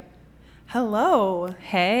Hello,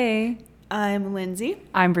 Hey, I'm Lindsay,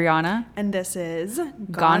 I'm Brianna. and this is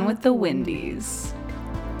Gone with the Windies.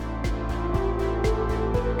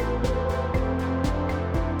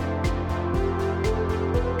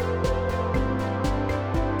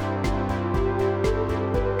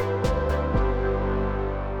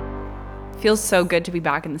 Feels so good to be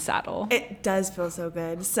back in the saddle. It does feel so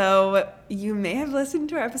good. So, you may have listened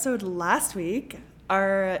to our episode last week,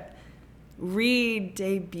 our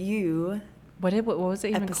re-debut What was it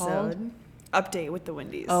even called? episode. Update with the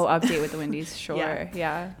Windies. Oh, Update with the Windies. Sure. Yeah.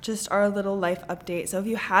 Yeah. Just our little life update. So if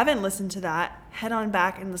you haven't listened to that, head on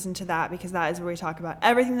back and listen to that because that is where we talk about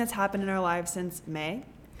everything that's happened in our lives since May.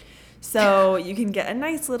 So you can get a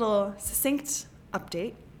nice little succinct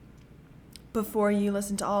update before you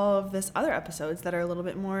listen to all of this other episodes that are a little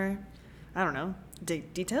bit more, I don't know,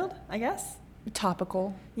 detailed, I guess?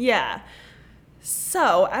 Topical. Yeah.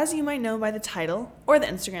 So, as you might know by the title or the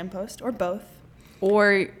Instagram post or both.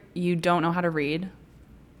 Or you don't know how to read.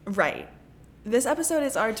 Right. This episode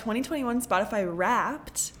is our 2021 Spotify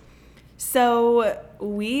Wrapped. So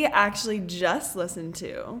we actually just listened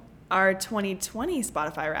to our 2020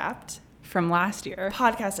 Spotify Wrapped From last year.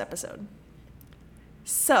 podcast episode.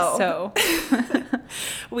 So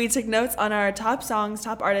we took notes on our top songs,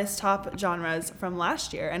 top artists, top genres from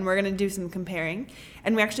last year, and we're going to do some comparing.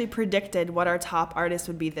 And we actually predicted what our top artists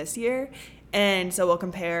would be this year. And so we'll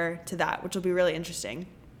compare to that, which will be really interesting.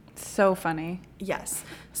 So funny. Yes.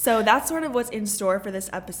 So that's sort of what's in store for this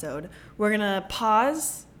episode. We're going to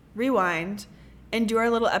pause, rewind, and do our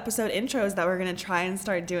little episode intros that we're going to try and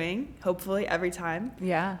start doing, hopefully, every time.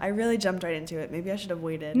 Yeah. I really jumped right into it. Maybe I should have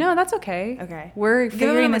waited. No, that's okay. Okay. We're Give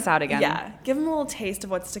figuring them this out again. Yeah. Give them a little taste of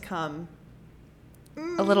what's to come.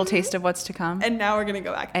 A little taste of what's to come. And now we're going to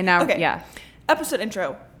go back. And now, okay. yeah. Episode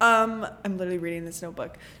intro. I'm literally reading this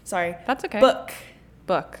notebook. Sorry. That's okay. Book.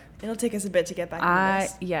 It'll take us a bit to get back into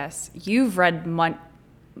this. Yes. You have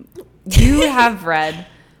read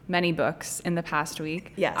many books in the past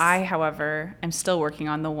week. Yes. I, however, am still working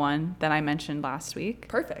on the one that I mentioned last week.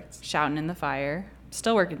 Perfect. Shouting in the Fire.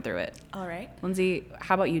 Still working through it. All right. Lindsay,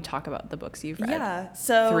 how about you talk about the books you've read? Yeah.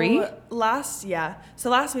 So 3? last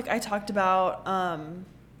week I talked about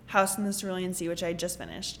House in the Cerulean Sea, which I just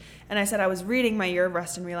finished. And I said I was reading My Year of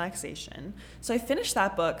Rest and Relaxation. So I finished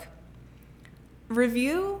that book.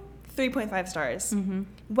 Review 3.5 stars. Mm-hmm.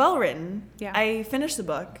 Well written. Yeah. I finished the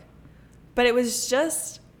book, but it was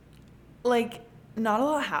just like not a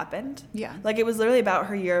lot happened. Yeah. Like it was literally about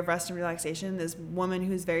her year of rest and relaxation. This woman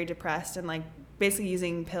who's very depressed and like basically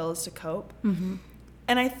using pills to cope. Mm-hmm.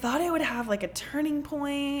 And I thought it would have like a turning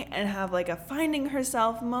point and have like a finding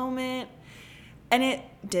herself moment. And it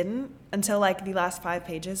didn't until like the last 5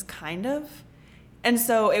 pages, kind of. And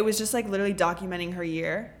so it was just like literally documenting her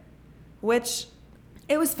year, which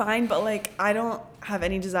it was fine, but like I don't have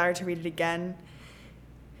any desire to read it again.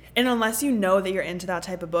 And unless you know that you're into that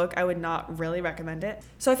type of book, I would not really recommend it.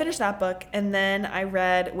 So I finished that book, and then I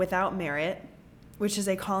read Without Merit, which is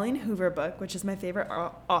a Colleen Hoover book, which is my favorite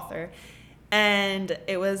author. And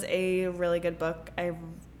it was a really good book. I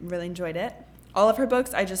really enjoyed it. All of her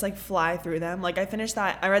books, I just like fly through them. Like I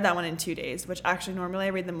read that one in 2 days, which actually normally I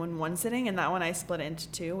read them in one sitting, and that one I split it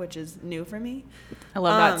into 2, which is new for me. I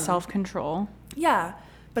love that self-control. Yeah.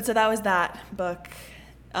 But so that was that book,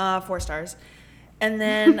 4 stars. And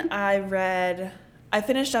then I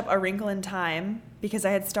finished up A Wrinkle in Time because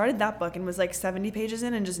I had started that book and was like 70 pages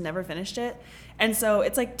in and just never finished it. And so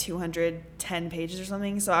it's like 210 pages or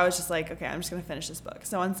something. So I was just like, okay, I'm just going to finish this book.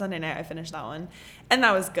 So on Sunday night, I finished that one. And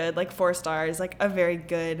that was good, like 4 stars, like a very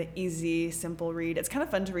good, easy, simple read. It's kind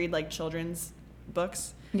of fun to read like children's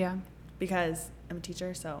books. Yeah. Because I'm a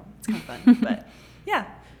teacher, so it's kind of fun. But yeah,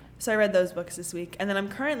 so I read those books this week. And then I'm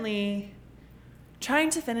currently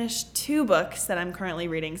trying to finish 2 books that I'm currently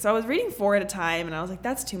reading. So I was reading 4 at a time, and I was like,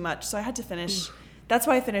 that's too much. So I had to finish. That's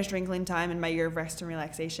why I finished Wrinkle in Time and My Year of Rest and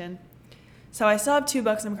Relaxation. So I still have 2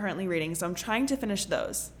 books I'm currently reading, so I'm trying to finish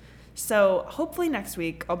those. So hopefully next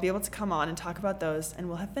week I'll be able to come on and talk about those, and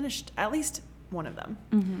we'll have finished at least one of them.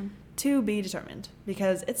 Mm-hmm. To be determined,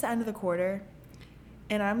 because it's the end of the quarter,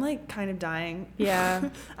 and I'm like kind of dying. Yeah.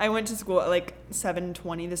 I went to school at like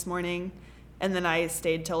 7:20 this morning, and then I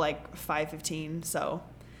stayed till like 5:15, so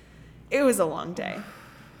it was a long day.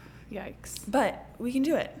 Yikes. But we can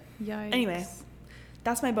do it. Yikes. Anyway,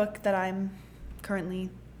 that's my book that I'm currently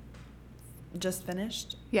just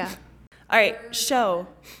finished. Yeah. All right,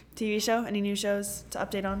 TV show, any new shows to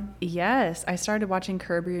update on? Yes. I started watching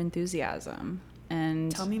Curb Your Enthusiasm.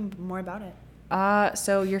 And Tell me more about it.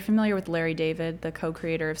 So you're familiar with Larry David, the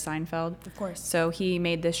co-creator of Seinfeld? Of course. So he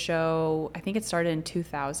made this show, I think it started in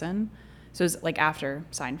 2000. So it was like after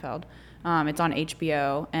Seinfeld. It's on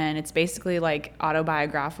HBO, and it's basically like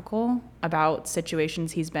autobiographical about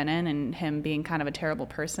situations he's been in and him being kind of a terrible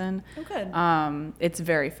person. Oh, good. It's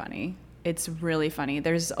very funny. It's really funny.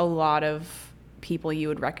 There's a lot of people you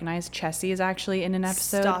would recognize. Chessie is actually in an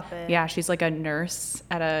episode. Stop it. Yeah, she's like a nurse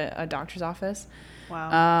at a doctor's office.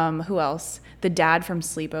 Wow. Who else? The dad from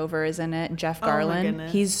Sleepover is in it. Jeff Oh my Garlin.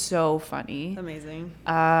 goodness. He's so funny. Amazing.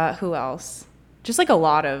 Who else? Just like a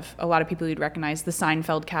lot of people you'd recognize. The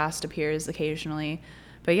Seinfeld cast appears occasionally,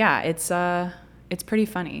 but yeah, it's pretty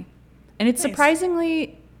funny, and it's Nice.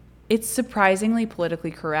 surprisingly politically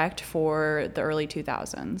correct for the early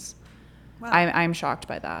 2000s. Wow. I'm shocked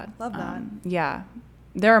by that. Love that. Yeah,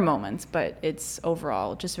 there are moments, but it's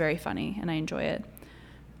overall just very funny, and I enjoy it.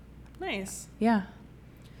 Nice. Yeah.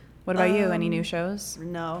 What about you? Any new shows?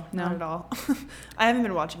 No, No? not at all. I haven't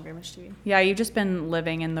been watching very much TV. Yeah, you've just been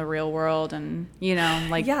living in the real world and,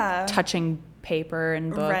 like Yeah. touching paper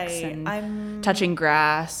and books Right. and I'm touching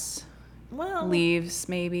grass, well, leaves,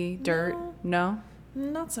 maybe, dirt. No?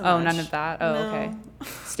 not so Oh, much. none of that? Oh, No. okay.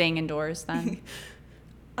 Staying indoors then.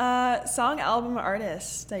 Song, album,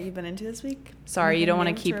 artist that you've been into this week? Sorry, you don't want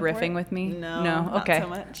to Anything keep new report? riffing with me? No, No? not Okay. so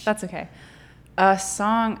much. That's okay.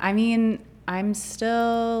 Song, I'm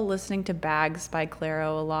still listening to Bags by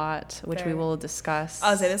Clairo a lot, which we Fair. will discuss.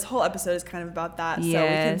 I was say this whole episode is kind of about that, so we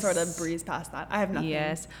can sort of Yes. breeze past that. I have nothing.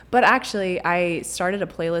 Yes. But actually, I started a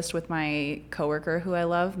playlist with my coworker who I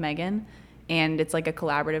love, Megan, and it's like a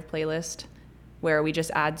collaborative playlist where we just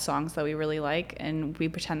add songs that we really like and we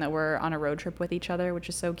pretend that we're on a road trip with each other, which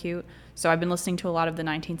is so cute. So I've been listening to a lot of the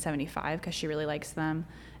 1975 because she really likes them,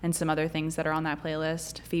 and some other things that are on that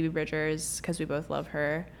playlist. Phoebe Bridgers because we both love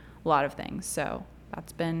her. A lot of things. So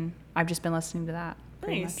I've just been listening to that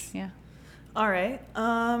pretty Nice. much. Yeah. All right.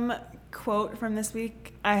 Quote from this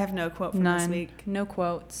week. I have no quote from this None. week. No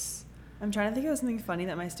quotes. I'm trying to think of something funny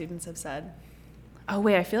that my students have said. Oh,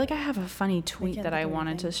 wait, I feel like I have a funny tweet can't that think I of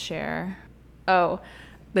wanted to anything. share. Oh,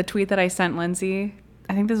 the tweet that I sent Lindsay,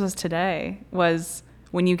 I think this was today, was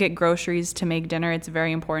when you get groceries to make dinner, it's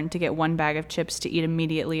very important to get one bag of chips to eat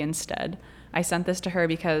immediately instead. I sent this to her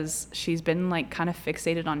because she's been like kind of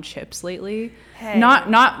fixated on chips lately. Hey.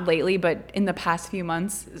 Not lately, but in the past few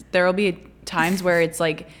months, there'll be times where it's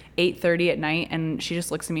like 8:30 at night and she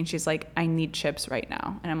just looks at me and she's like, I need chips right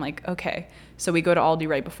now. And I'm like, okay. So we go to Aldi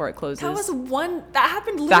right before it closes. That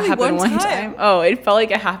happened That literally happened one one time. time. Oh, it felt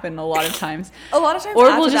like it happened a lot of times. A lot of times Or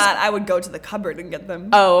after we'll just- that, I would go to the cupboard and get them.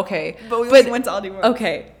 Oh, okay. But we only went to Aldi once.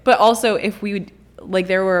 Okay, but also if we would, like,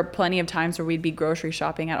 there were plenty of times where we'd be grocery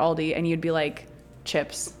shopping at Aldi and you'd be like,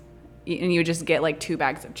 chips, and you would just get like 2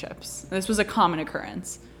 bags of chips. And this was a common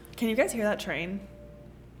occurrence. Can you guys hear that train?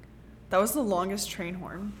 That was the longest train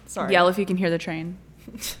horn. Sorry. Yell if you can hear the train.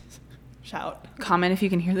 Shout. Comment if you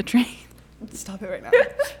can hear the train. Stop it right now.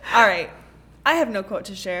 All right. I have no quote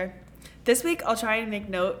to share. This week, I'll try and make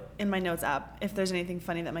note in my notes app if there's anything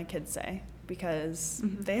funny that my kids say, because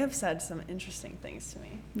they have said some interesting things to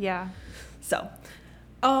me. Yeah. So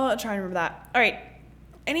I'll try and remember that. All right.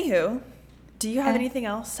 Anywho, do you have anything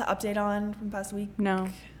else to update on from past week? No.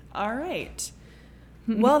 All right.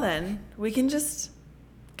 Well, then, we can just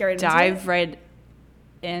get right into Dive it. right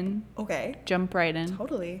in. Okay. Jump right in.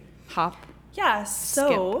 Totally. Hop. Yeah,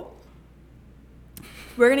 so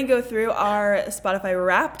we're going to go through our Spotify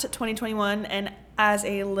Wrapped 2021, and as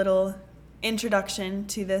a little introduction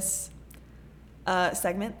to this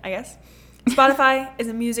segment, I guess, Spotify is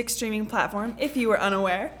a music streaming platform, if you were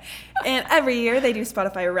unaware, and every year they do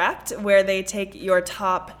Spotify Wrapped, where they take your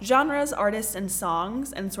top genres, artists, and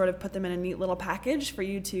songs and sort of put them in a neat little package for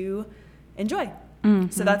you to enjoy.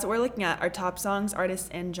 So that's what we're looking at, our top songs, artists,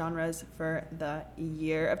 and genres for the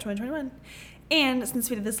year of 2021. And since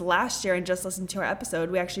we did this last year and just listened to our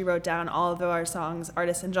episode, we actually wrote down all of our songs,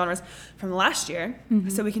 artists, and genres from last year.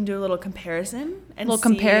 So we can do a little comparison and A little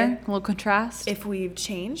compare, a little contrast. if we've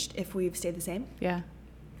changed, if we've stayed the same, Yeah.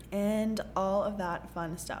 and all of that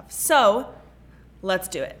fun stuff. So let's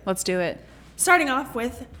do it. Let's do it. Starting off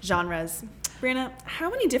with genres. Brianna,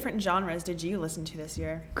 how many different genres did you listen to this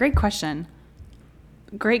year? Great question.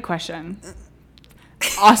 Great question.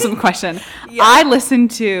 Awesome question. Yeah. I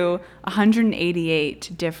listened to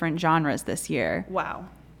 188 different genres this year. Wow.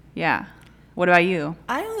 Yeah. What about you?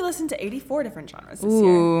 I only listened to 84 different genres this year.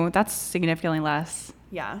 Ooh, that's significantly less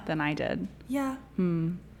Yeah. than I did. Yeah.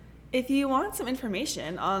 Hmm. If you want some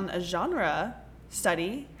information on a genre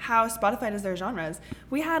study, how Spotify does their genres,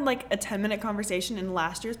 we had like a 10-minute conversation in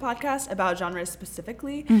last year's podcast about genres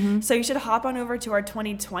specifically. So you should hop on over to our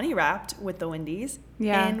 2020 Wrapped with the Windies,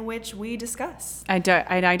 Yeah. in which we discuss. I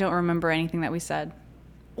don't remember anything that we said.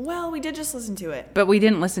 Well, we did just listen to it. But we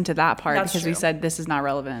didn't listen to that part That's because we true. said this is not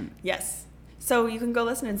relevant. Yes. So you can go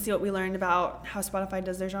listen and see what we learned about how Spotify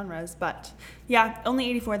does their genres. But yeah, only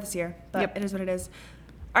 84 this year. But Yep. it is what it is.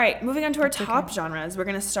 All right, moving on to our That's top okay. genres. We're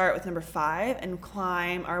going to start with number 5 and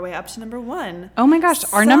climb our way up to number 1. Oh my gosh,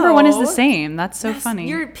 our number 1 is the So- same. That's so Yes, funny.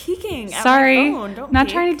 You're peeking at Sorry. my phone. Don't Not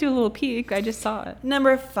peek. trying to do a little peek. I just saw it.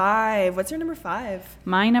 Number 5. What's your number 5?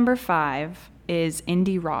 My number 5 is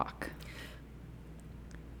indie rock.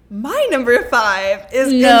 My number 5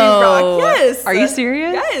 is No. indie rock. Yes. Are you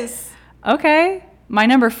serious? Yes. Okay. My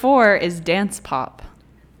number 4 is dance pop.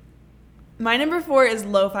 My number 4 is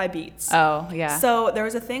lo-fi beats. Oh, yeah. So there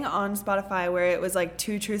was a thing on Spotify where it was like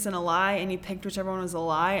 2 truths and a lie, and you picked whichever one was a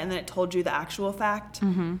lie, and then it told you the actual fact.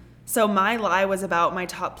 Mm-hmm. So my lie was about my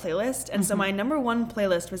top playlist, and so my number 1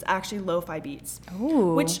 playlist was actually lo-fi beats,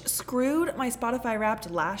 Ooh. which screwed my Spotify Wrapped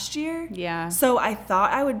last year. Yeah. So I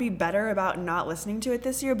thought I would be better about not listening to it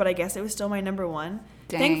this year, but I guess it was still my number 1.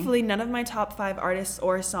 Dang. Thankfully, none of my top 5 artists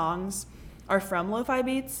or songs are from lo-fi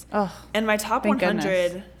beats, Oh, and my top Thank 100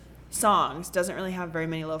 goodness. songs doesn't really have very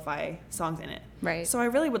many lo-fi songs in it. right. So I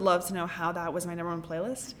really would love to know how that was my number 1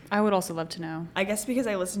 playlist. I would also love to know. I guess because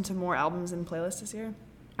I listened to more albums than playlists this year.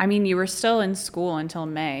 I mean, you were still in school until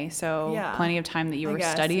May, so Yeah. plenty of time that you I were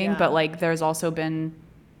guess, studying, yeah. but like there's also been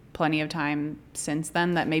plenty of time since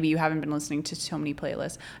then that maybe you haven't been listening to so many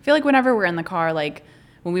playlists. I feel like whenever we're in the car, like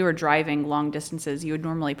when we were driving long distances, you would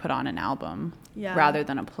normally put on an album Yeah. rather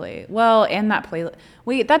than a play. Well, and that playlist.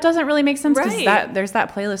 Wait, that doesn't really make sense because Right. there's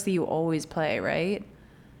that playlist that you always play, right?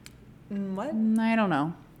 What? I don't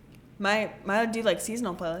know. I do like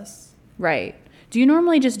seasonal playlists. Right. Do you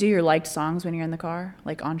normally just do your liked songs when you're in the car,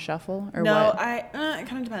 like on shuffle, or No, what? it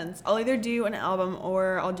kind of depends. I'll either do an album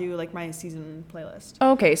or I'll do like my season playlist.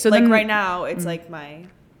 Okay, so like then right now, it's like my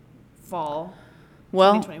fall.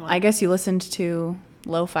 well, 2021. I guess you listened to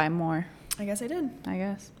lo-fi more. I guess I did, I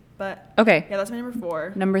guess. but Okay, yeah, that's my number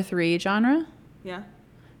 4. number 3 genre. Yeah.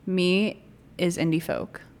 Me is indie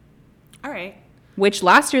folk, All right. which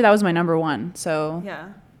last year that was my number 1. So Yeah.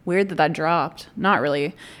 weird that dropped. Not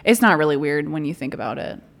really. It's not really weird when you think about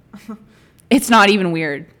it. It's not even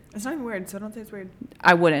weird. It's not even weird, so don't say it's weird.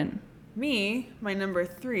 I wouldn't. My number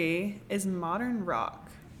 3 is modern rock,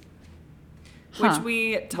 Huh. which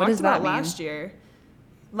we What talked does that about mean? last year.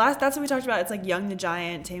 That's what we talked about. It's like Young the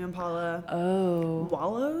Giant, Tame Impala, Oh,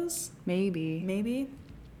 Wallows, maybe. maybe.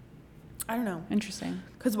 I don't know, Interesting.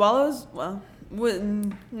 because Wallows, well,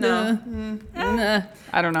 no, Nah,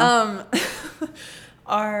 I don't know.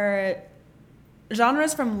 are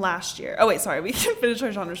genres from last year. Oh wait, sorry, we can finish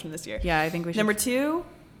our genres from this year. Yeah, I think we should. Number 2,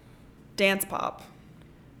 dance pop.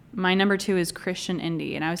 My number 2 is Christian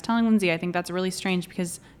indie. And I was telling Lindsay, I think that's really strange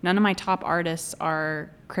because none of my top artists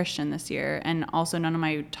are Christian this year. And also none of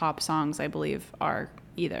my top songs, I believe, are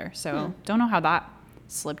either. So don't know how that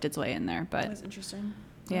slipped its way in there. That But was interesting.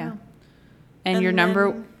 I yeah. don't know. And your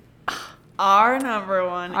number, then our number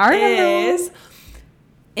 1 Our number is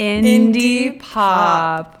indie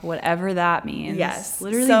pop, whatever that means. Yes.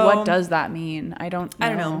 Literally, So- what does that mean? I don't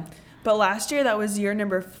know. But last year that was your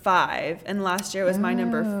number 5, and last year was my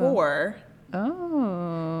number 4.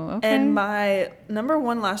 Oh, okay. And my number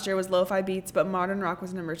 1 last year was lo-fi beats, but modern rock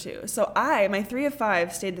was number 2. So my 3 of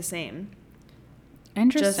 5 stayed the same.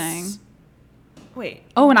 Interesting. Wait.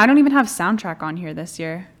 Oh, and I don't even have soundtrack on here this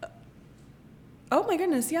year. Oh my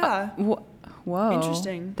goodness, yeah. Whoa.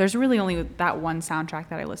 Interesting. There's really only that one soundtrack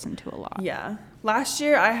that I listen to a lot. Yeah. Last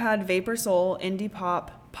year I had vapor soul, indie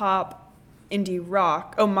pop, indie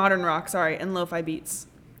rock, modern rock, sorry, and lo-fi beats.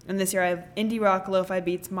 And this year I have indie rock, lo-fi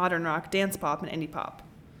beats, modern rock, dance pop, and indie pop.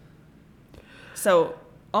 So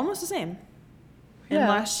almost the same. And Yeah.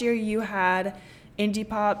 last year you had indie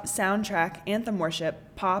pop, soundtrack, anthem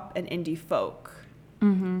worship, pop, and indie folk.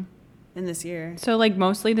 Mm-hmm. And this year, So like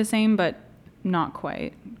mostly the same, but not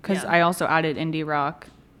quite. Because Yeah. I also added indie rock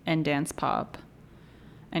and dance pop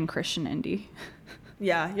and Christian indie.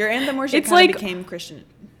 yeah, your anthem worship It's kind of like- became Christian.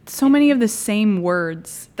 So many of the same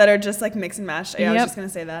words. That are just like mix and match. Yeah, I was Yep. just going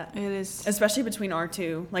to say that. It is. Especially between our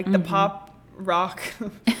two. Like the Mhm. pop, rock,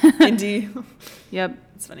 indie. Yep.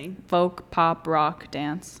 It's funny. Folk, pop, rock,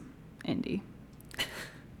 dance, indie.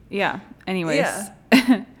 Yeah. Anyways. Yeah.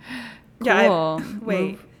 Cool. Yeah,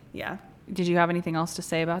 wait. Move. Yeah. Did you have anything else to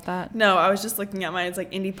say about that? No, I was just looking at mine. It's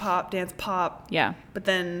like indie pop, dance pop, Yeah. but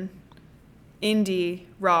then indie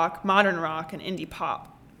rock, modern rock, and indie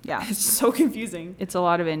pop. Yeah. It's so confusing. It's a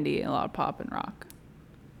lot of indie, a lot of pop and rock.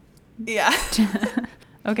 Yeah.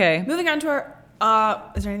 Okay. Moving on to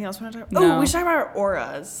our, is there anything else we want to talk about? No. Oh, we should talk about our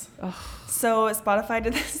auras. Ugh. So Spotify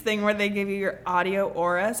did this thing where they give you your audio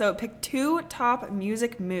aura. So it picked 2 top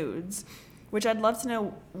music moods. which I'd love to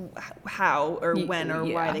know how or when or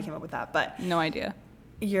why they came up with that. But no idea.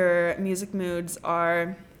 Your music moods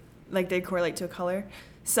are like they correlate to a color.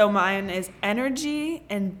 So mine is energy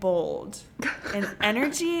and bold. And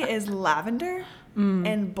energy is lavender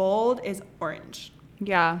and bold is orange.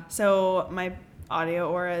 Yeah. So my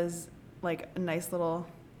audio aura is like a nice little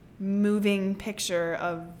moving picture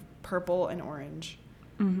of purple and orange.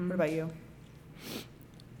 Mm-hmm. What about you?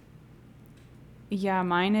 Yeah,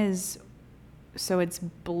 mine is, so it's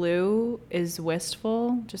blue is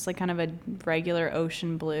wistful, just like kind of a regular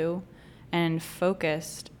ocean blue, and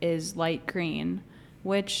focused is light green,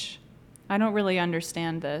 which I don't really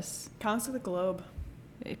understand this. Counts to the globe.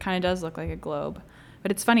 It kind of does look like a globe.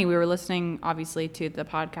 But it's funny, we were listening, obviously, to the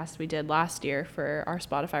podcast we did last year for our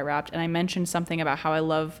Spotify Wrapped, and I mentioned something about how I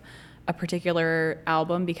love a particular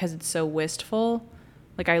album because it's so wistful.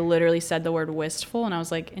 Like, I literally said the word wistful, and I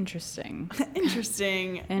was like, interesting.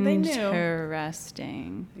 Interesting.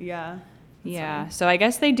 Interesting. Yeah. Yeah. So I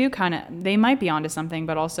guess they do kind of, they might be onto something,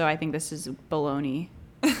 but also I think this is baloney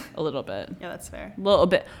a little bit. Yeah, that's fair. A little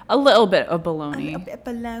bit of baloney. A little bit of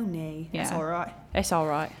baloney. Yeah. That's all right. It's all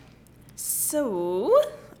right. So,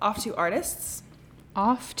 off to artists.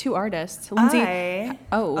 Lindsay. I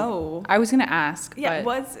was going to ask. Yeah,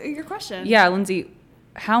 what's your question? Yeah, Lindsay,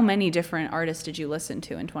 how many different artists did you listen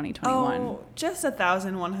to in 2021? Oh, just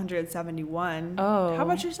 1,171. Oh. How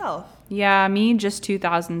about yourself? Yeah, me just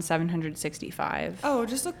 2,765. Oh,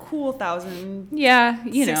 just a cool 1,000. Yeah,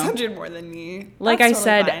 600 more than me. Like That's I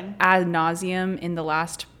said fine. ad nauseum in the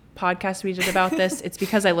last podcast we did about this, it's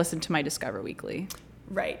because I listened to my Discover Weekly.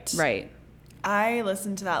 Right. I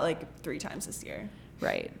listened to that like 3 times this year.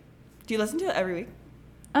 Right. Do you listen to it every week?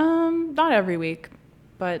 Not every week,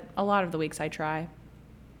 but a lot of the weeks I try.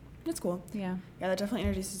 That's cool. Yeah. Yeah, that definitely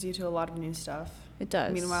introduces you to a lot of new stuff. It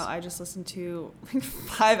does. Meanwhile, I just listened to like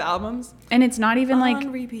 5 albums. And it's not even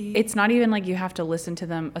on repeat. It's not even like you have to listen to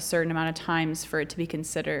them a certain amount of times for it to be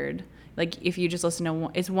considered. Like if you just listen to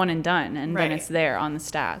one, it's one and done, and then it's there on the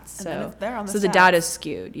stats. So the data's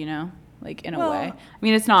skewed, like in a way. I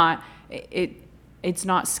mean, it's not. It's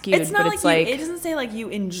not skewed, it's not but it's like it doesn't say like you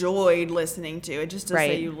enjoyed listening to. It just does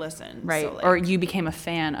say you listened. Right. So, like, or you became a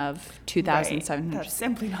fan of 2,700. That's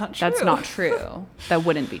simply not true. That's not true. That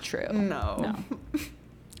wouldn't be true. No.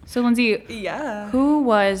 So Lindsay, who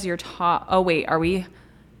was your top? Oh wait, are we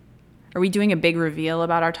doing a big reveal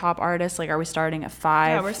about our top artists? Like, are we starting at 5?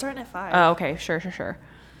 Yeah, we're starting at 5. Oh, okay. Sure.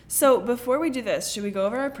 So before we do this, should we go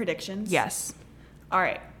over our predictions? Yes. All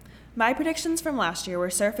right. My predictions from last year were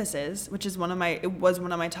Surfaces, which is one of my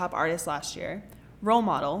top artists last year. Role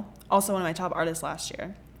Model, also one of my top artists last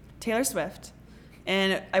year. Taylor Swift,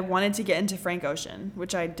 and I wanted to get into Frank Ocean,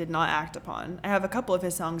 which I did not act upon. I have a couple of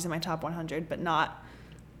his songs in my top 100, but not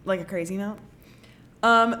like a crazy amount.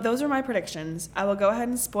 Those are my predictions. I will go ahead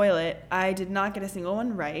and spoil it. I did not get a single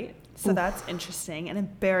one right, so that's interesting and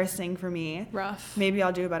embarrassing for me. Rough. Maybe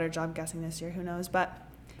I'll do a better job guessing this year. Who knows? But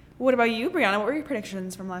what about you, Brianna? What were your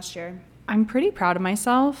predictions from last year? I'm pretty proud of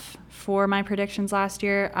myself for my predictions last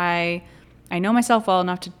year. I know myself well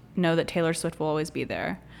enough to know that Taylor Swift will always be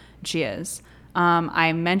there. She is.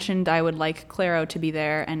 I mentioned I would like Clairo to be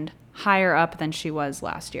there and higher up than she was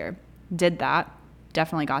last year. Did that.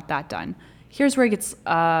 Definitely got that done. Here's where it gets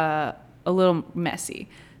a little messy.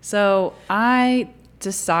 So I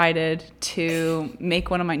decided to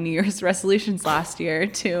make one of my New Year's resolutions last year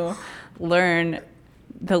to learn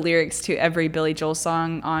the lyrics to every Billy Joel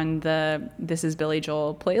song on the This Is Billy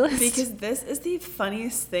Joel playlist. Because this is the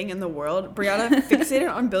funniest thing in the world. Brianna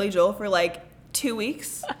fixated on Billy Joel for like 2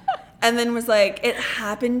 weeks and then was like, it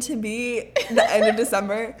happened to be the end of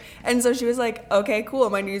December. And so she was like, okay, cool.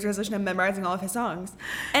 My New Year's resolution, I'm memorizing all of his songs.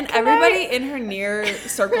 And everybody in her near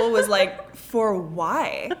circle was like, for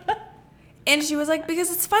why? And she was like,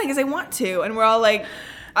 because it's fun, because I want to. And we're all like,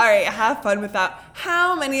 all right, have fun with that.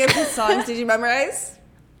 How many of his songs did you memorize?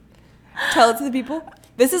 Tell it to the people.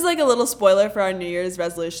 This is like a little spoiler for our New Year's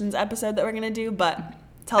resolutions episode that we're going to do, but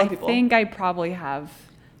tell the people. I think I probably have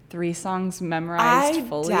 3 songs memorized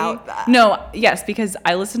fully. I doubt that. No, yes, because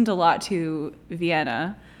I listened a lot to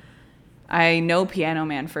Vienna. I know Piano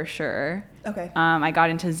Man for sure. Okay. I got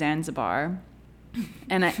into Zanzibar.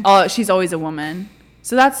 And She's Always a Woman.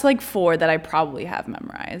 So that's like 4 that I probably have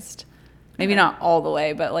memorized. Maybe not all the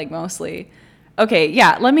way, but like mostly. Okay,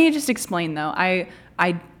 yeah, let me just explain though.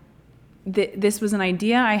 This was an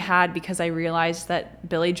idea I had because I realized that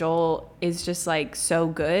Billy Joel is just like so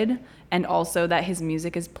good, and also that his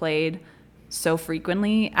music is played so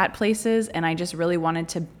frequently at places, and I just really wanted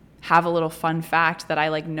to have a little fun fact that I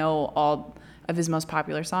like know all of his most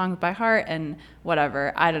popular songs by heart and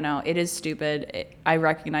whatever. I don't know. It is stupid. I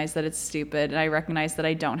recognize that it's stupid, and I recognize that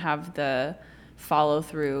I don't have the follow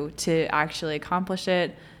through to actually accomplish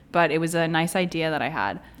it, but it was a nice idea that I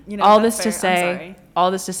had. You know, all that's this to fair.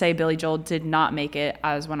 say, Billy Joel did not make it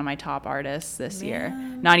as one of my top artists this year.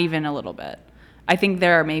 Not even a little bit. I think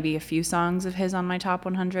there are maybe a few songs of his on my top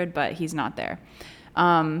 100, but he's not there.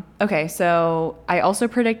 Okay, so I also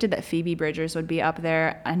predicted that Phoebe Bridgers would be up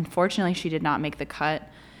there. Unfortunately, she did not make the cut.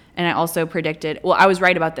 And I also predicted, well, I was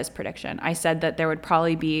right about this prediction. I said that there would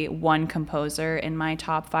probably be one composer in my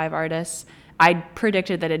top 5 artists. I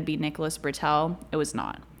predicted that it'd be Nicholas Britell. It was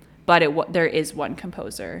not. But there is one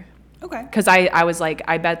composer. Okay. Because I was like,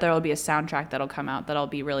 I bet there will be a soundtrack that'll come out that I'll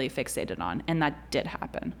be really fixated on. And that did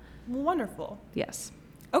happen. Wonderful. Yes.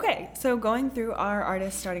 Okay, so going through our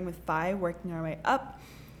artists, starting with 5, working our way up.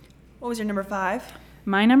 What was your number 5?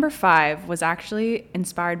 My number 5 was actually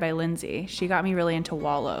inspired by Lindsay. She got me really into Oh my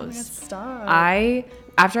Wallows. God, stop.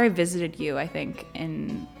 After I visited you, I think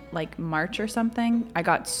in like March or something, I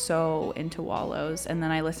got so into Wallows, and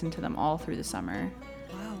then I listened to them all through the summer.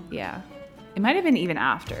 Wow. Yeah. It might have been even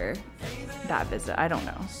after that visit. I don't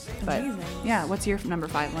know. But Amazing. yeah, what's your number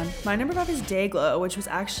 5 one? My number 5 is Dayglow, which was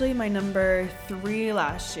actually my number 3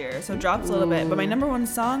 last year. So it dropped a little bit. But my number 1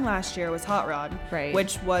 song last year was Hot Rod, Right.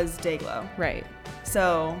 which was Dayglow. Right.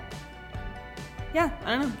 So, yeah,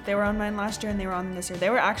 I don't know. They were on mine last year and they were on this year. They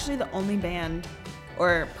were actually the only band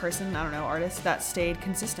or person, I don't know, artist that stayed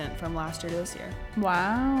consistent from last year to this year,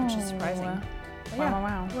 Wow. which is surprising. But Wow, yeah,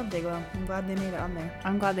 wow. I love Dayglow. I'm glad they made it on there.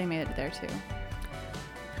 I'm glad they made it there too.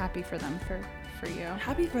 Happy for them, for you.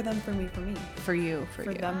 Happy for them, for me, for me. For you, for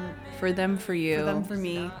For you. them, For them, for you. for them, for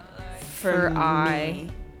me, For me. I.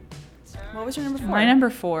 What was your number 4? My number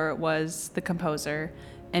 4 was the composer,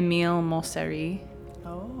 Emile Mosseri.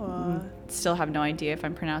 Oh. Still have no idea if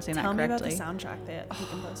I'm pronouncing Tell that me about correctly. the soundtrack that he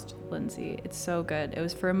composed. Lindsay, it's so good. It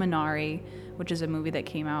was for Minari, which is a movie that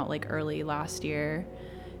came out like early last year.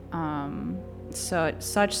 So it's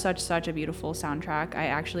such a beautiful soundtrack. I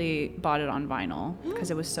actually bought it on vinyl because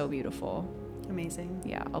it was so beautiful. Amazing.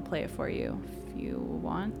 Yeah, I'll play it for you if you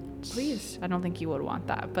want. Please. I don't think you would want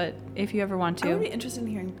that, but if you ever want I would to. be interested in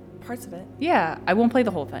hearing parts of it. Yeah, I won't play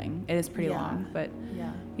the whole thing. It is pretty Yeah. long, but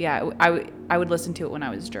Yeah. yeah, I would listen to it when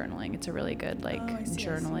I was journaling. It's a really good like Oh, I see.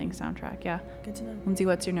 journaling soundtrack. Yeah. Good to know. Lindsay,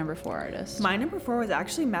 what's your number 4 artist? My number 4 was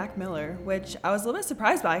actually Mac Miller, which I was a little bit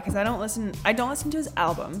surprised by because I don't listen to his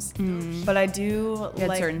albums, but I do He had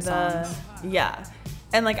like certain songs. Yeah,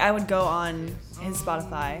 and like I would go on his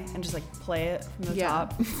Spotify and just like play it from the Yeah.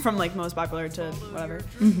 top, from like most popular to whatever.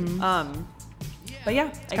 But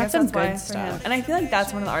yeah, I guess some that's why good for him. stuff. And I feel like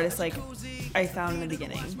that's one of the artists like I found in the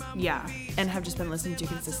beginning Yeah. and have just been listening to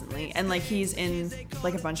consistently. And like he's in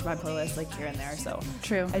like a bunch of my playlists like here and there. So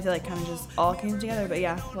True. I feel like kind of just all came together. But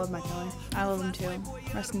yeah, love Mac Miller. I love him too.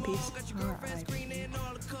 Rest in peace. R.I.P.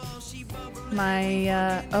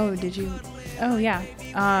 My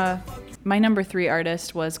my number 3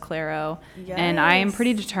 artist was Clairo, and I am Yes.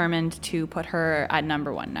 pretty determined to put her at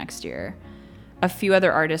number 1 next year. A few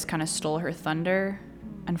other artists kind of stole her thunder,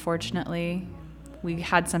 unfortunately. We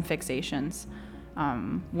had some fixations.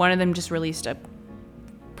 One of them just released a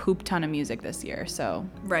poop ton of music this year, so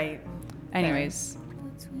Right. anyways,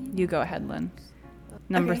 you go ahead, Lynn.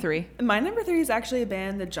 Number Okay. 3. My number 3 is actually a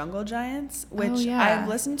band, the Jungle Giants, which yeah. I've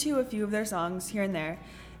listened to a few of their songs here and there,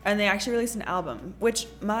 and they actually released an album, which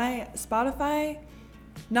my Spotify,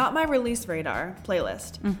 not my release radar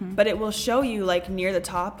playlist, but it will show you like near the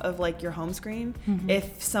top of like your home screen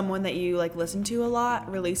if someone that you like listen to a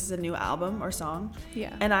lot releases a new album or song.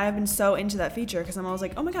 Yeah. And I've been so into that feature because I'm always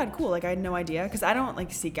like, oh my God, cool. Like I had no idea because I don't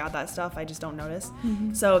like seek out that stuff. I just don't notice.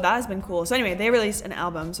 So that has been cool. So anyway, they released an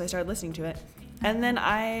album. So I started listening to it. And then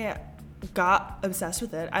I got obsessed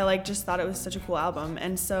with it. I like just thought it was such a cool album.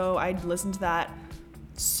 And so I listened to that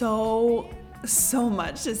so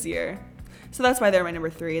much this year. So that's why they're my number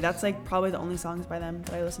 3. That's like probably the only songs by them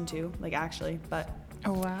that I listen to, like actually. But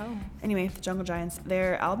Oh, wow. anyway, the Jungle Giants,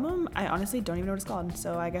 their album, I honestly don't even know what it's called.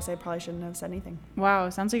 So I guess I probably shouldn't have said anything. Wow,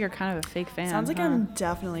 sounds like you're kind of a fake fan. Sounds like huh? I'm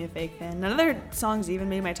definitely a fake fan. None of their songs even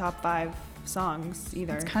made my top 5 songs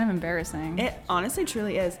either. It's kind of embarrassing. It honestly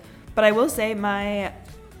truly is. But I will say my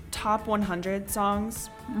top 100 songs,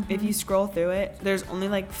 if you scroll through it, there's only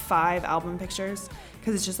like 5 album pictures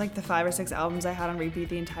because it's just like the 5 or 6 albums I had on repeat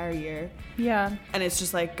the entire year. Yeah, And it's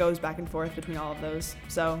just like goes back and forth between all of those.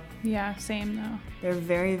 So yeah, same though. they're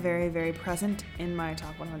very, very, very present in my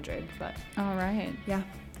top 100. But All right, yeah.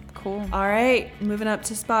 cool. All right, moving up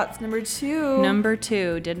to spots number 2. Number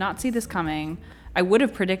 2, did not see this coming. I would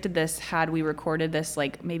have predicted this had we recorded this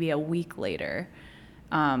like maybe a week later.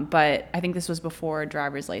 But I think this was before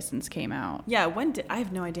Driver's License came out. Yeah, I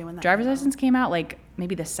have no idea when that Driver's came out. License came out like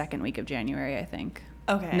maybe the second week of January, I think.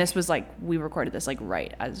 Okay. And this was like, we recorded this like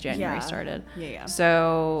right as January started. Yeah.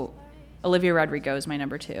 So Olivia Rodrigo is my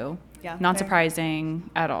number 2. Yeah. Not fair. surprising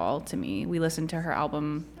at all to me. We listened to her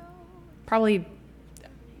album probably,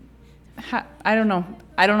 I don't know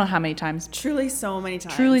how many times. Truly so many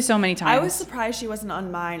times. I I was surprised she wasn't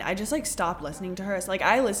on mine. I just like stopped listening to her. So like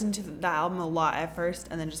I listened to the album a lot at first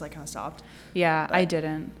and then just like kind of stopped. Yeah, I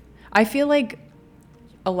didn't. I feel like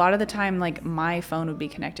a lot of the time, like my phone would be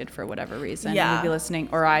connected for whatever reason. Yeah. We'd be listening,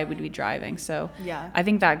 or I would be driving. So Yeah. I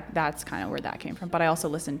think that's kind of where that came from. But I also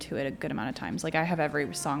listened to it a good amount of times. Like I have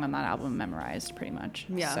every song on that album memorized pretty much.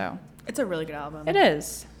 Yeah. So It's a really good album. it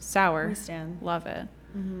is. Sour. We stand. Love it.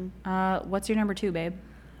 Mm-hmm. What's your number 2, babe?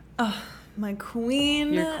 Oh, my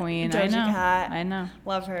queen. Your queen. Doja I know. Cat. I know.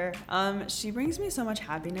 Love her. She brings me so much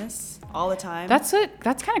happiness all the time. That's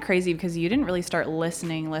kind of crazy because you didn't really start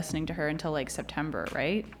listening to her until like September,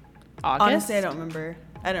 right? August? Honestly, I don't remember.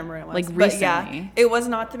 I don't remember when it was. Like But yeah, recently. it was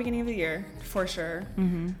not the beginning of the year, for sure.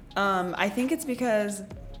 Mm-hmm. I think it's because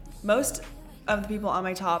most of the people on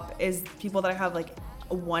my top is people that I have like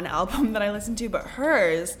one album that I listen to, but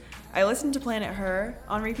hers, I listened to Planet Her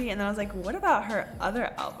on repeat, and then I was like, what about her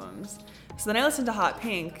other albums? So then I listened to Hot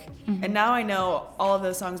Pink, and now I know all of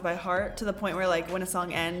those songs by heart to the point where like when a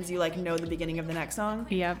song ends, you like know the beginning of the next song.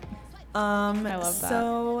 Yep. I love that.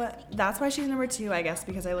 So that's why she's number 2, I guess,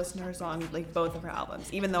 because I listened to her song, like both of her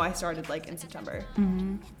albums, even though I started like in September.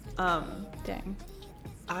 Mm-hmm. Dang.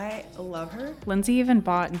 I love her. Lindsay even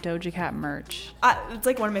bought Doja Cat merch. It's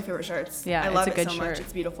like one of my favorite shirts. Yeah, I it's love a it good so shirt. much.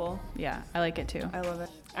 It's beautiful. Yeah, I like it too. I love it.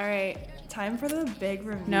 All right, time for the big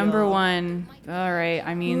reveal. Number 1. All right.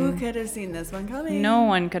 I Who mean, could have seen this one coming? no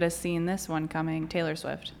one could have seen this one coming. Taylor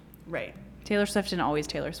Swift. Right. Taylor Swift and always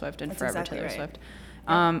Taylor Swift and That's forever exactly Taylor right. Swift.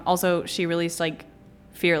 Also, she released like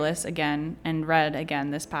Fearless again and Red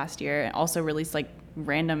again this past year. And also released like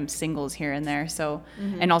random singles here and there. So,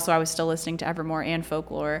 and also I was still listening to Evermore and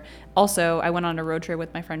Folklore. Also, I went on a road trip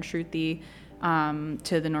with my friend Shruti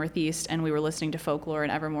to the Northeast, and we were listening to Folklore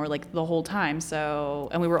and Evermore like the whole time. So,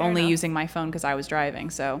 and we were Fair only enough. using my phone because I was driving.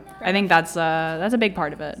 So, I think that's a big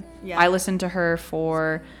part of it. Yeah. I listened to her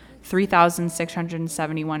for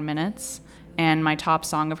 3,671 minutes, and my top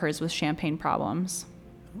song of hers was Champagne Problems,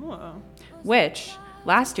 Ooh. which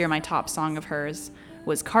last year my top song of hers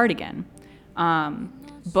was Cardigan.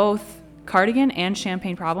 Both Cardigan and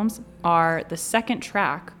Champagne Problems are the second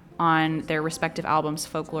track on their respective albums,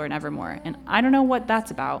 Folklore and Evermore. And I don't know what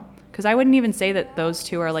that's about, because I wouldn't even say that those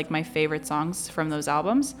two are like my favorite songs from those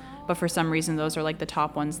albums, but for some reason those are like the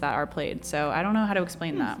top ones that are played. So I don't know how to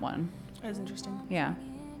explain that one. That is interesting. Yeah.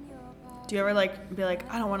 Do you ever like be like,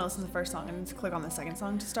 I don't want to listen to the first song and then just click on the second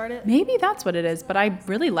song to start it? Maybe that's what it is, but I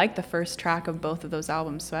really like the first track of both of those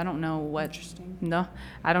albums, so I don't know what. Interesting. No,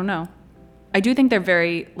 I don't know. I do think they're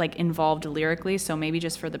very like involved lyrically, so maybe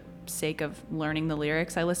just for the sake of learning the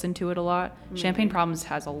lyrics, I listen to it a lot. Champagne Problems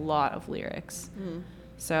has a lot of lyrics,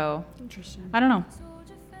 so Interesting. I don't know.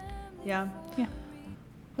 Yeah. Yeah.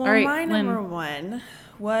 Well, All right, my Lynn. number 1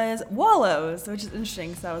 was Wallows, which is interesting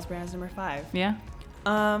because that was Brandon's number 5. Yeah.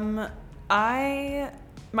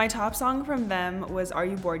 My top song from them was Are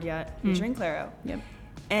You Bored Yet? Featuring Clairo. Yep.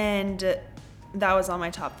 And that was on my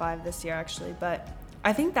top 5 this year, actually. But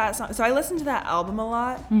I think that song, so I listened to that album a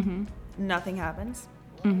lot. Nothing Happens.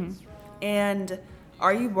 And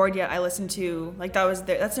Are You Bored Yet? I listened to, like,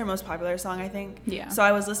 that's their most popular song, I think. Yeah. So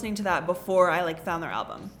I was listening to that before I, like, found their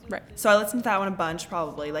album. Right. So I listened to that one a bunch,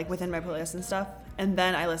 probably, like, within my playlist and stuff. And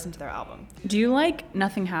then I listened to their album. Do you like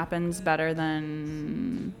Nothing Happens better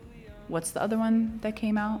than what's the other one that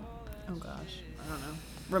came out? Oh, gosh. I don't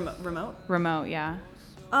know. Remote? Remote, yeah.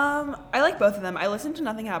 I like both of them. I listen to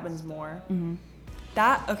Nothing Happens more.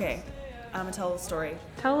 Okay, I'm gonna tell a story.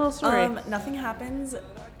 Tell a little story. Nothing Happens,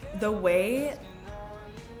 the way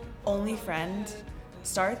Only Friend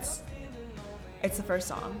starts, it's the first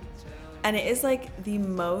song. And it is like the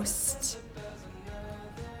most...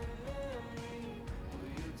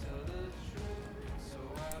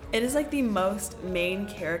 It is like the most main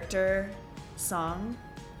character song,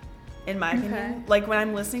 in my opinion. Like when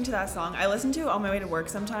I'm listening to that song, I listen to it on my way to work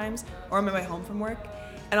sometimes, or on my way home from work,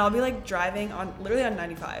 and I'll be like driving literally on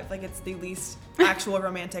 95. Like it's the least actual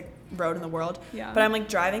romantic road in the world. Yeah. But I'm like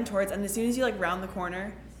driving towards, and as soon as you like round the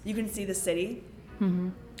corner, you can see the city.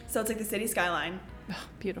 So it's like the city skyline.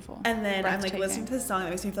 Beautiful. And then I'm like Breathtaking. listening to the song that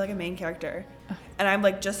makes me feel like a main character. And I'm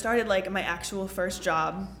like just started like my actual first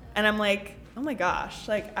job, and I'm like, oh my gosh,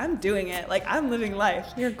 like I'm doing it, like I'm living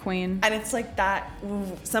life. You're a queen. And it's like that,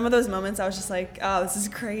 some of those moments I was just like, oh, this is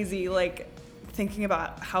crazy, like thinking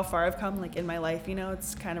about how far I've come, like in my life, you know,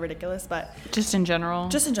 it's kind of ridiculous, but Just in general.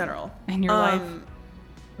 just in general. In your life.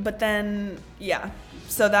 But then, yeah.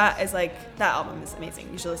 So that is like, that album is amazing.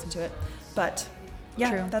 You should listen to it. But yeah,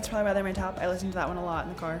 True. that's probably why they're my top. I listen to that one a lot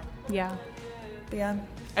in the car. Yeah. But yeah,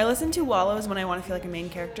 I listen to Wallows when I want to feel like a main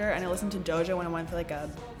character, and I listen to Doja when I want to feel like a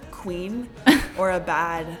queen or a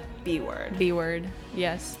bad B word. B word.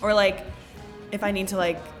 Yes. Or like if I need to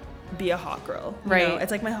like be a hot girl. You Right. know?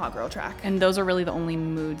 It's like my hot girl track. And those are really the only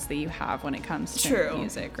moods that you have when it comes to True.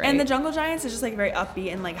 music, right? And the Jungle Giants is just like very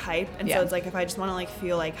upbeat and like hype. And Yeah. so it's like if I just want to like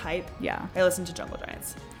feel like hype, Yeah. I listen to Jungle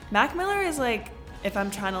Giants. Mac Miller is like if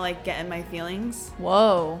I'm trying to like get in my feelings,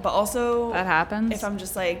 Whoa. but also That happens. if I'm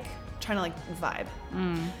just like trying to like vibe.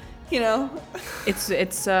 You know?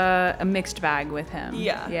 It's a mixed bag with him.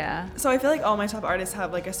 Yeah. Yeah. So I feel like all my top artists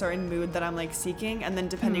have like a certain mood that I'm like seeking, and then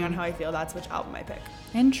depending on how I feel, that's which album I pick.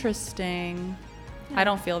 Interesting. I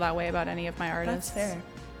don't feel that way about any of my artists. That's fair.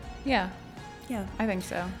 Yeah, Yeah. I think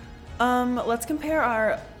so. Let's compare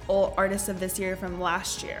our old artists of this year from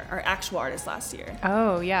last year, our actual artists last year.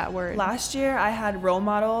 Oh, yeah, word. Last year I had Role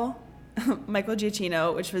Model, Michael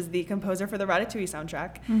Giacchino, which was the composer for the Ratatouille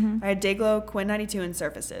soundtrack. I had Dayglow, Quinn 92, and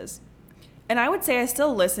Surfaces. And I would say I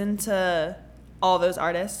still listen to all those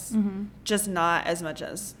artists, just not as much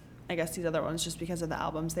as, I guess, these other ones, just because of the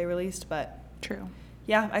albums they released. But True.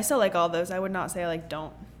 yeah, I still like all those. I would not say I like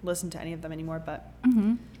don't listen to any of them anymore, but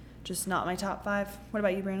just not my top 5. What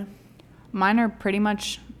about you, Brianna? Mine are pretty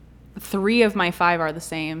much 3 of my 5 are the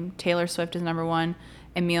same. Taylor Swift is number 1.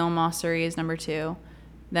 Emile Mosseri is number 2.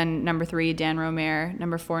 Then number 3, Dan Romer.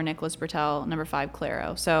 Number 4, Nicholas Bertel. Number 5,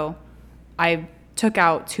 Clairo. So I took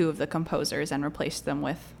out 2 of the composers and replaced them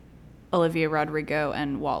with Olivia Rodrigo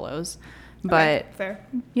and Wallows. But Okay, fair.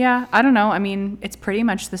 yeah, I don't know. I mean, it's pretty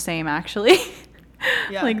much the same, actually.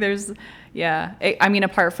 Yeah. Like there's, yeah. I mean,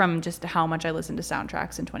 apart from just how much I listened to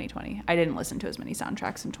soundtracks in 2020. I didn't listen to as many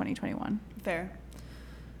soundtracks in 2021. Fair.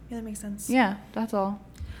 Yeah, that makes sense. Yeah, that's all.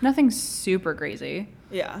 Nothing super crazy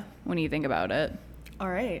Yeah. when you think about it. All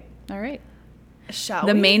right. All right. Shall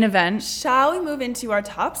The we? main event. Shall we move into our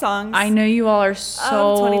top songs? I know you all are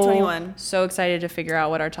so 2021. so excited to figure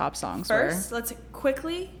out what our top songs First, let's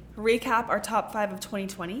quickly recap our top 5 of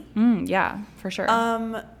 2020. were. Yeah, for sure.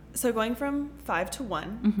 So going from 5 to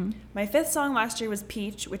 1, my 5th song last year was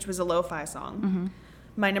Peach, which was a lo-fi song.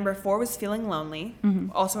 My number 4 was Feeling Lonely,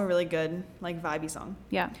 also a really good, like, vibey song.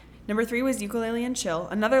 Yeah. Number 3 was Ukulele and Chill,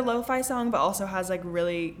 another lo-fi song, but also has, like,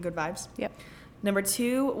 really good vibes. Yep. Number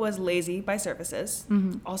 2 was Lazy by Surfaces,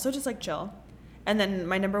 also just, like, chill. And then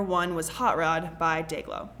my number 1 was Hot Rod by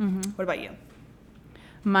Dayglow. What about you?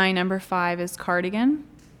 My number 5 is Cardigan,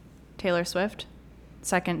 Taylor Swift,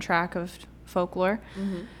 second track of Folklore.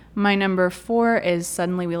 My number 4 is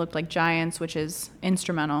Suddenly We Looked Like Giants, which is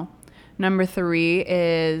instrumental. Number 3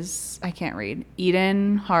 is, I can't read,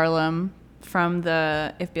 Eden Harlem from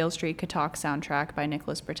the If Beale Street Could Talk soundtrack by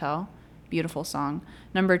Nicholas Bertel. Beautiful song.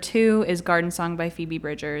 Number 2 is Garden Song by Phoebe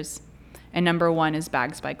Bridgers. And number 1 is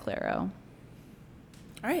Bags by Clairo.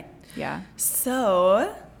 All right. Yeah.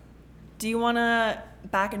 So, do you want to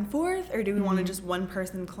back and forth, or do we want to just one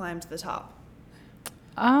person climb to the top?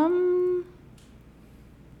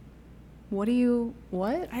 What?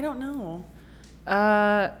 I don't know.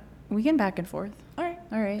 We can back and forth. All right.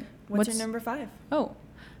 All right. What's your number 5? Oh,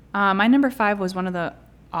 my number 5 was one of the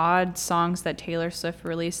odd songs that Taylor Swift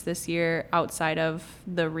released this year outside of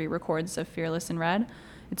the re-records of Fearless and Red.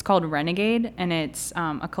 It's called Renegade, and it's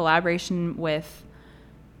a collaboration with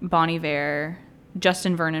Bon Iver,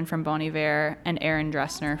 Justin Vernon from Bon Iver, and Aaron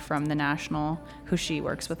Dressner from The National, who she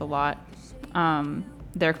works with a lot.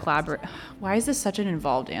 Why is this such an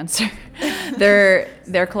involved answer?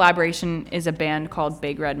 Their collaboration is a band called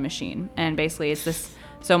Big Red Machine, and basically it's this.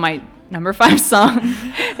 So my number 5 song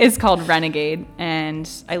is called Renegade, and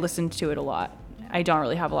I listened to it a lot. I don't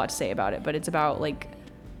really have a lot to say about it, but it's about like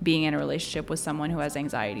being in a relationship with someone who has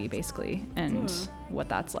anxiety, basically, and what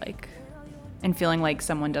that's like, and feeling like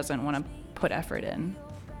someone doesn't want to put effort in.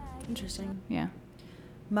 Interesting. Yeah.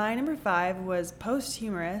 My number 5 was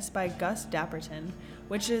Posthumous by Gus Dapperton,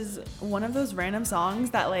 which is one of those random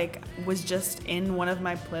songs that like was just in one of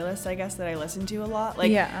my playlists, I guess, that I listen to a lot.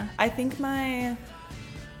 Like, Yeah. I think my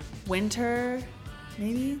winter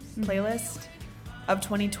maybe playlist of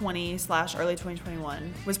 2020 / early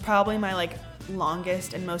 2021 was probably my like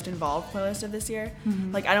longest and most involved playlist of this year.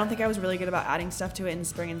 Like, I don't think I was really good about adding stuff to it in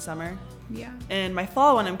spring and summer. Yeah. And my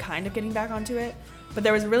fall one, I'm kind of getting back onto it. But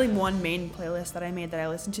there was really one main playlist that I made that I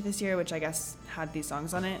listened to this year, which I guess had these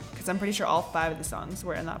songs on it. Because I'm pretty sure all 5 of the songs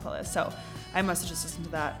were in that playlist. So I must have just listened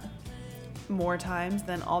to that. more times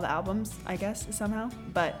than all the albums, I guess, somehow.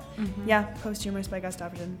 But yeah, Posthumous by Gus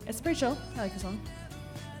Dapperton. It's pretty chill. I like the song.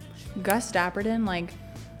 Gus Dapperton, like,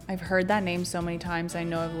 I've heard that name so many times. I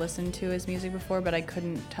know I've listened to his music before, but I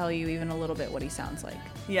couldn't tell you even a little bit what he sounds like.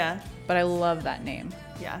 Yeah. But I love that name.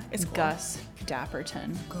 Yeah, it's cool. Gus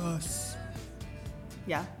Dapperton. Gus.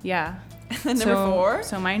 Yeah. Yeah. Number 4?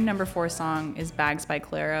 So my number 4 song is Bags by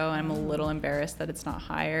Clairo, and I'm a little embarrassed that it's not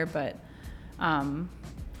higher, but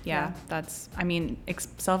that's, I mean,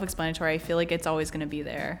 self-explanatory. I feel like it's always going to be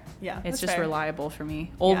there. Yeah, it's just fair. reliable for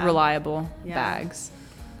me. Reliable Bags.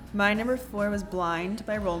 My number 4 was Blind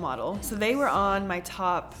by Role Model. So they were on my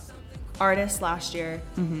top artists last year,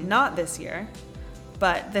 not this year,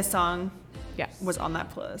 but this song was on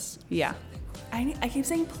that playlist. Yeah. I keep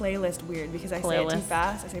saying playlist weird because I say it too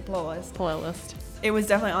fast. I say playlist. Playlist. It was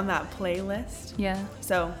definitely on that playlist. Yeah.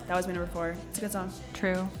 So that was my number 4. It's a good song.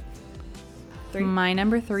 True. 3? My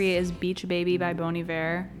number 3 is Beach Baby by Bon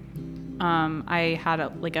Iver. I had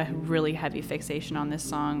a really heavy fixation on this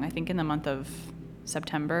song. I think in the month of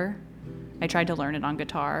September. I tried to learn it on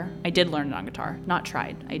guitar. I did learn it on guitar. Not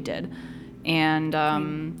tried. I did. And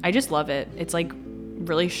I just love it. It's like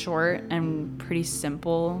really short and pretty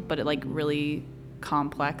simple, but it like really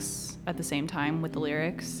complex at the same time with the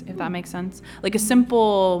lyrics, if that makes sense. Like a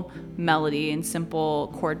simple melody and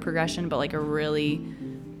simple chord progression, but like a really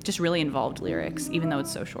involved lyrics, even though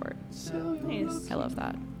it's so short. So nice. I love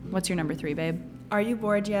that. What's your number 3, babe? Are You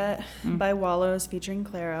Bored Yet by Wallows featuring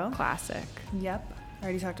Clairo. Classic. Yep. I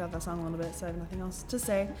already talked about that song a little bit, so I have nothing else to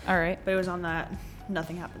say. All right. But it was on that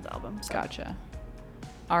Nothing Happens album. So. Gotcha.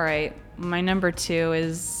 All right. My number 2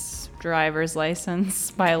 is Driver's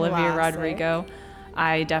License by Olivia Rodrigo.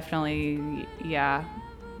 I definitely,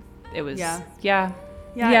 it was, Yeah,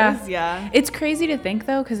 it was, yeah. It's crazy to think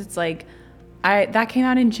though, because it's like, that came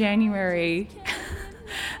out in January.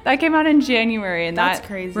 And That's that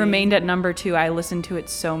crazy. remained at number 2. I listened to it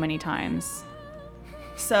so many times.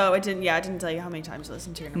 So it didn't tell you how many times you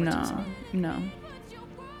listened to your number 2 song. No.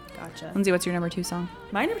 Gotcha. Lindsay, what's your number 2 song?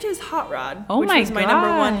 My number 2 is Hot Rod, which was my number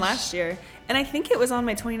 1 last year. And I think it was on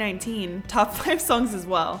my 2019 top 5 songs as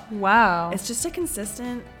well. Wow. It's just a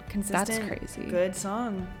consistent, That's crazy. good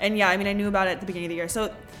song. And yeah, I mean, I knew about it at the beginning of the year.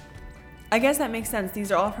 So I guess that makes sense.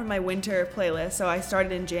 These are all from my winter playlist. So I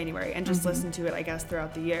started in January and just listened to it, I guess,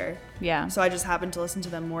 throughout the year. Yeah. So I just happened to listen to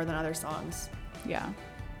them more than other songs. Yeah.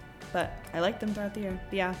 But I liked them throughout the year.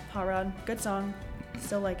 But yeah, Hot Rod, good song.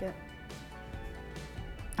 Still like it.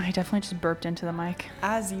 I definitely just burped into the mic.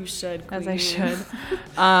 As you should, queen. As I should.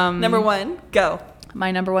 Number 1, go. My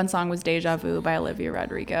number 1 song was Deja Vu by Olivia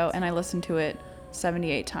Rodrigo, and I listened to it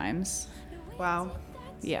 78 times. Wow.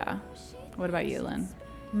 Yeah. What about you, Lynn?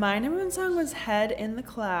 My number 1 song was Head in the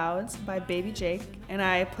Clouds by Baby Jake, and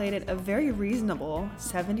I played it a very reasonable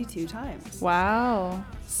 72 times. Wow.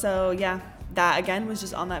 So yeah, that again was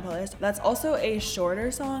just on that playlist. That's also a shorter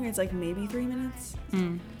song. It's like maybe 3 minutes.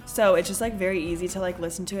 So it's just like very easy to like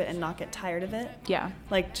listen to it and not get tired of it. Yeah.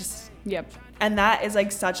 Like just. Yep. And that is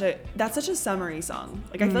like such a summary song.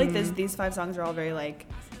 Like I feel like these 5 songs are all very like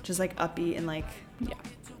just like upbeat and like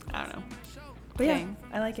I don't know. But yeah,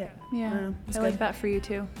 I like it. Yeah. I like that for you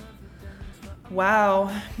too.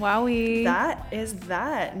 Wow. Wowie. That is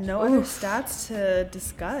that. No other stats to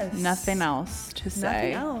discuss. Nothing else to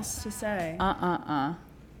say.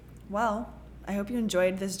 Well, I hope you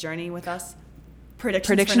enjoyed this journey with us.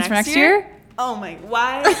 Predictions for next year? Oh my,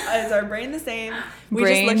 why is our brain the same? We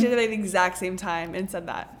just looked at it at the exact same time and said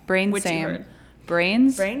that. Brains same.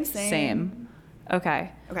 Brains same.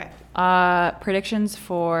 Okay. Predictions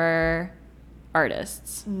for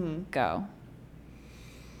artists. Go.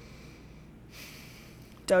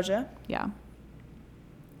 Doja. Yeah.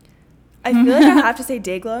 I feel like I have to say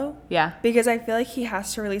Dayglow. Yeah. Because I feel like he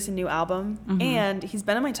has to release a new album. And he's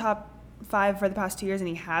been in my top 5 for the past 2 years and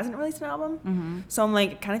he hasn't released an album. So I'm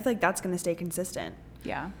like, kind of feel like that's going to stay consistent.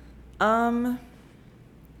 Yeah.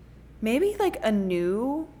 Maybe like a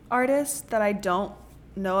new artist that I don't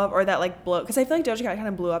know of or that like blew, because I feel like Doja Cat kind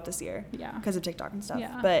of blew up this year. Yeah. Because of TikTok and stuff.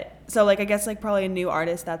 Yeah. But so like I guess like probably a new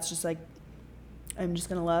artist that's just like I'm just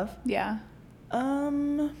gonna love. Yeah.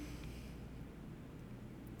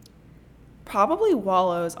 Probably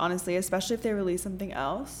Wallows, honestly, especially if they release something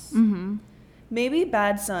else. Maybe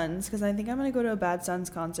Bad Sons, because I think I'm gonna go to a Bad Sons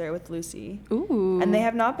concert with Lucy. Ooh. And they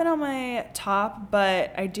have not been on my top,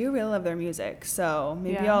 but I do really love their music. So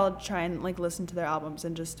maybe I'll try and like listen to their albums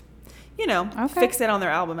and just, you know, fix it on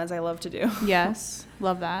their album as I love to do. Yes,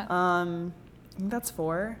 love that. I think that's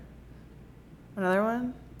 4. Another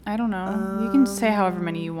one? I don't know. You can say however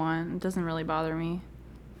many you want. It doesn't really bother me.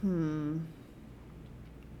 No,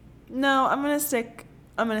 I'm gonna stick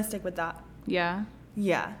with that. Yeah.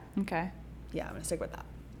 Yeah. Okay. Yeah, I'm going to stick with that.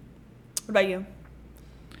 What about you?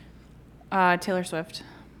 Taylor Swift,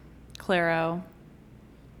 Clairo.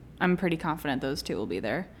 I'm pretty confident those two will be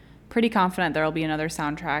there. Pretty confident there will be another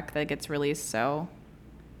soundtrack that gets released. So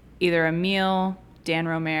either Emile, Dan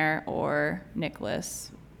Romer, or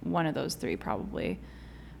Nicholas. One of those three probably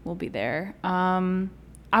will be there.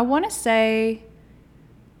 I want to say,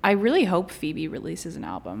 I really hope Phoebe releases an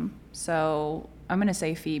album. So I'm going to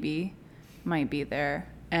say Phoebe might be there.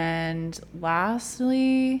 And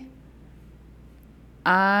lastly,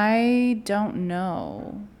 I don't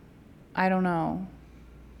know. I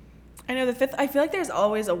know the fifth. I feel like there's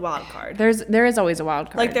always a wild card. There is always a wild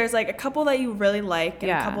card. Like there's like a couple that you really like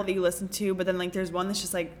and a couple that you listen to, but then like there's one that's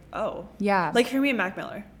just like, oh. Yeah. Like for me, Mac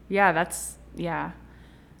Miller. Yeah,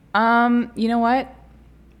 you know what?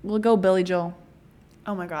 We'll go Billy Joel.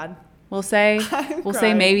 Oh my God. We'll say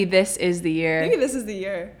maybe this is the year. Maybe this is the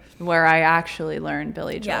year where I actually learned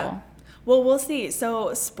Billy Joel. Yeah. Well, we'll see.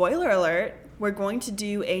 So, spoiler alert, we're going to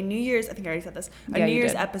do a New Year's, I think I already said this, New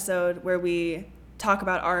Year's episode where we talk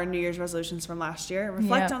about our New Year's resolutions from last year,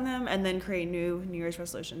 reflect on them, and then create new New Year's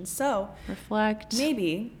resolutions. So, reflect.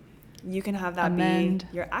 Maybe you can have that amend.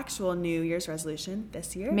 Be your actual New Year's resolution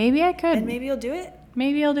this year. Maybe I could. And maybe you'll do it.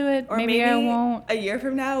 Maybe I'll do it. Or maybe I won't. A year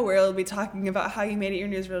from now, where we'll be talking about how you made it your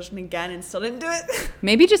New Year's resolution again and still didn't do it.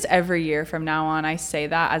 Maybe just every year from now on, I say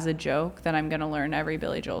that as a joke that I'm going to learn every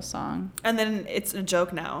Billy Joel song. And then it's a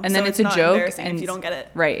joke now. And then so it's a not joke. And if you don't get it.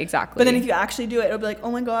 Right, exactly. But then if you actually do it, it'll be like, oh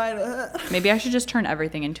my God. Maybe I should just turn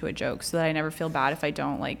everything into a joke so that I never feel bad if I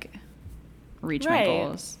don't like reach my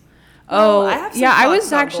goals. Well, I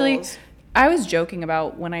was joking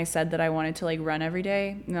about when I said that I wanted to like run every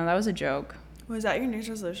day. No, that was a joke. Was that your New Year's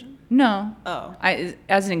resolution? No. Oh.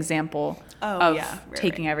 As an example of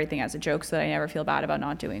taking right. everything as a joke so that I never feel bad about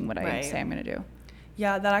not doing what I say I'm going to do.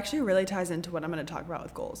 Yeah, that actually really ties into what I'm going to talk about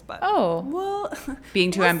with goals. But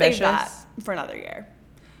being too ambitious? Save that for another year.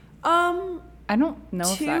 I don't know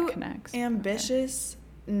if that connects. Ambitious?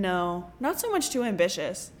 Okay. No. Not so much too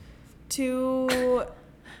ambitious.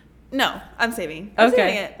 No, I'm saving. I'm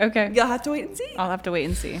saving it. Okay. You'll have to wait and see. I'll have to wait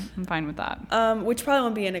and see. I'm fine with that. Which probably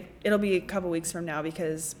won't be it'll be a couple weeks from now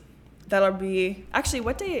because that'll be actually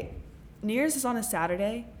what day? New Year's is on a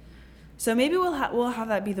Saturday, so maybe we'll have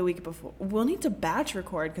that be the week before. We'll need to batch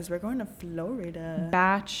record because we're going to Florida.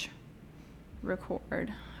 Batch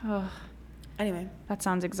record. Ugh. Anyway, that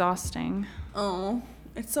sounds exhausting. Oh,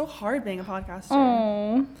 it's so hard being a podcaster.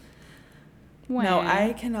 Oh. When? No,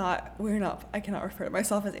 I cannot refer to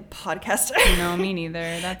myself as a podcaster. No, me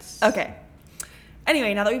neither. That's okay.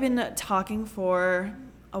 Anyway, now that we've been talking for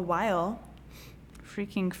a while,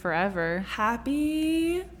 freaking forever.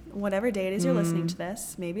 Happy whatever day it is you're listening to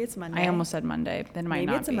this. Maybe it's Monday. I almost said Monday. Then it might not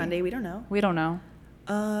be. Maybe it's a Monday. We don't know. We don't know.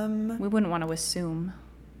 We wouldn't want to assume.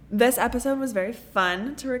 This episode was very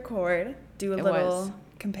fun to record. Do a little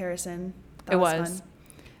comparison. It was. Fun.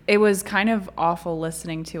 It was kind of awful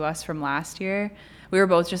listening to us from last year. We were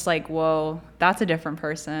both just like, whoa, that's a different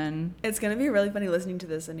person. It's going to be really funny listening to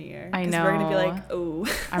this in a year. I know. We're going to be like, oh.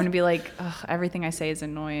 I'm going to be like, ugh, everything I say is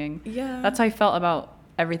annoying. Yeah. That's how I felt about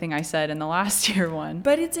everything I said in the last year one.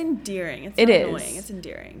 But it's endearing. It's not annoying. It's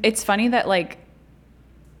endearing. It's funny that like,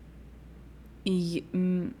 what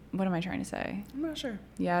am I trying to say? I'm not sure.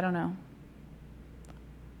 Yeah, I don't know.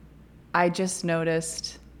 I just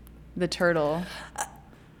noticed the turtle.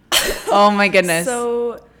 Oh my goodness.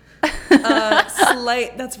 So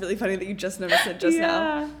that's really funny that you just noticed it just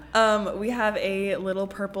now. We have a little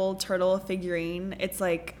purple turtle figurine. It's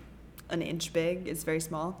like an inch big. It's very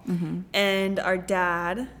small. Mm-hmm. And our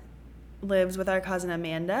dad lives with our cousin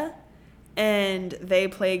Amanda, and they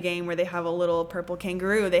play a game where they have a little purple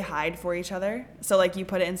kangaroo. They hide for each other. So like you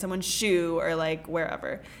put it in someone's shoe or like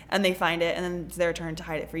wherever, and they find it, and then it's their turn to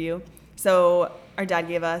hide it for you. So our dad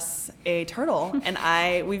gave us a turtle,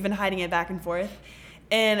 and we've been hiding it back and forth.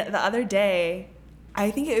 And the other day,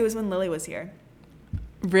 I think it was when Lily was here.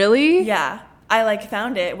 Really? Yeah. I like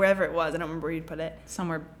found it wherever it was. I don't remember where you'd put it.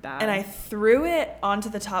 Somewhere bad. And I threw it onto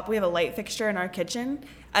the top. We have a light fixture in our kitchen,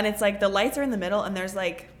 and it's like the lights are in the middle, and there's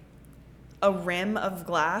like a rim of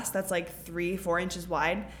glass that's like 3-4 inches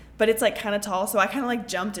wide, but it's like kind of tall. So I kind of like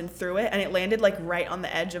jumped and threw it, and it landed like right on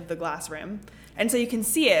the edge of the glass rim. And so you can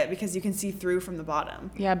see it because you can see through from the bottom.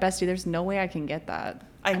 Yeah, Bestie, there's no way I can get that.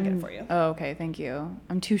 I can get it for you. Oh, okay. Thank you.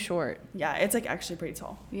 I'm too short. Yeah, it's like actually pretty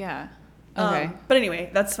tall. Yeah. Okay. But anyway,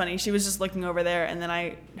 that's funny. She was just looking over there, and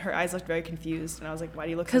then her eyes looked very confused, and I was like, why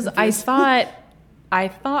do you look so confused? Because I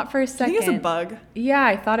thought for a second. I think it's a bug. Yeah,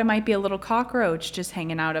 I thought it might be a little cockroach just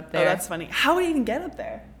hanging out up there. Oh, that's funny. How would it even get up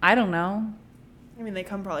there? I don't know. I mean, they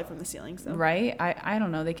come probably from the ceiling, so. Right? I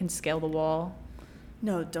don't know. They can scale the wall.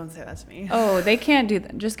 No, don't say that to me. Oh, they can't do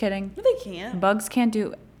that. Just kidding. No, they can't. Bugs can't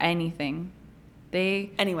do anything.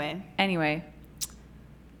 Anyway.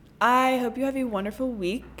 I hope you have a wonderful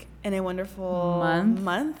week and a wonderful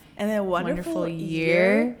month and a wonderful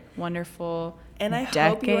year. Wonderful And I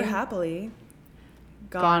decade. hope you are happily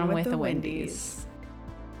Gone with the Windies.